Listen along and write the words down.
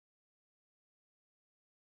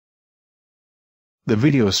The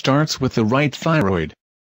video starts with the right thyroid.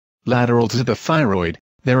 Lateral to the thyroid,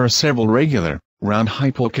 there are several regular, round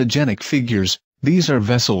hypoechogenic figures. These are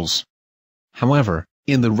vessels. However,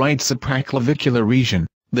 in the right supraclavicular region,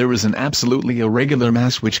 there is an absolutely irregular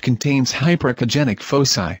mass which contains hyperechogenic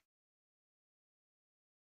foci.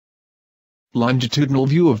 Longitudinal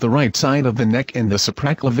view of the right side of the neck and the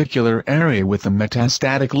supraclavicular area with the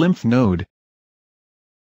metastatic lymph node.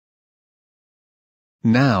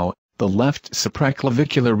 Now, the left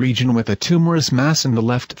supraclavicular region with a tumorous mass in the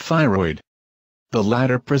left thyroid. The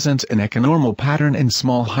latter presents an echonormal pattern in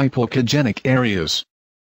small hypoechogenic areas.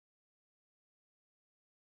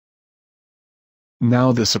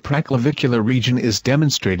 Now the supraclavicular region is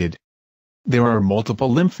demonstrated. There are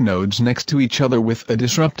multiple lymph nodes next to each other with a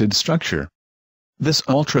disrupted structure. This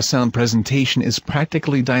ultrasound presentation is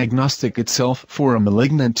practically diagnostic itself for a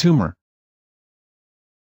malignant tumor.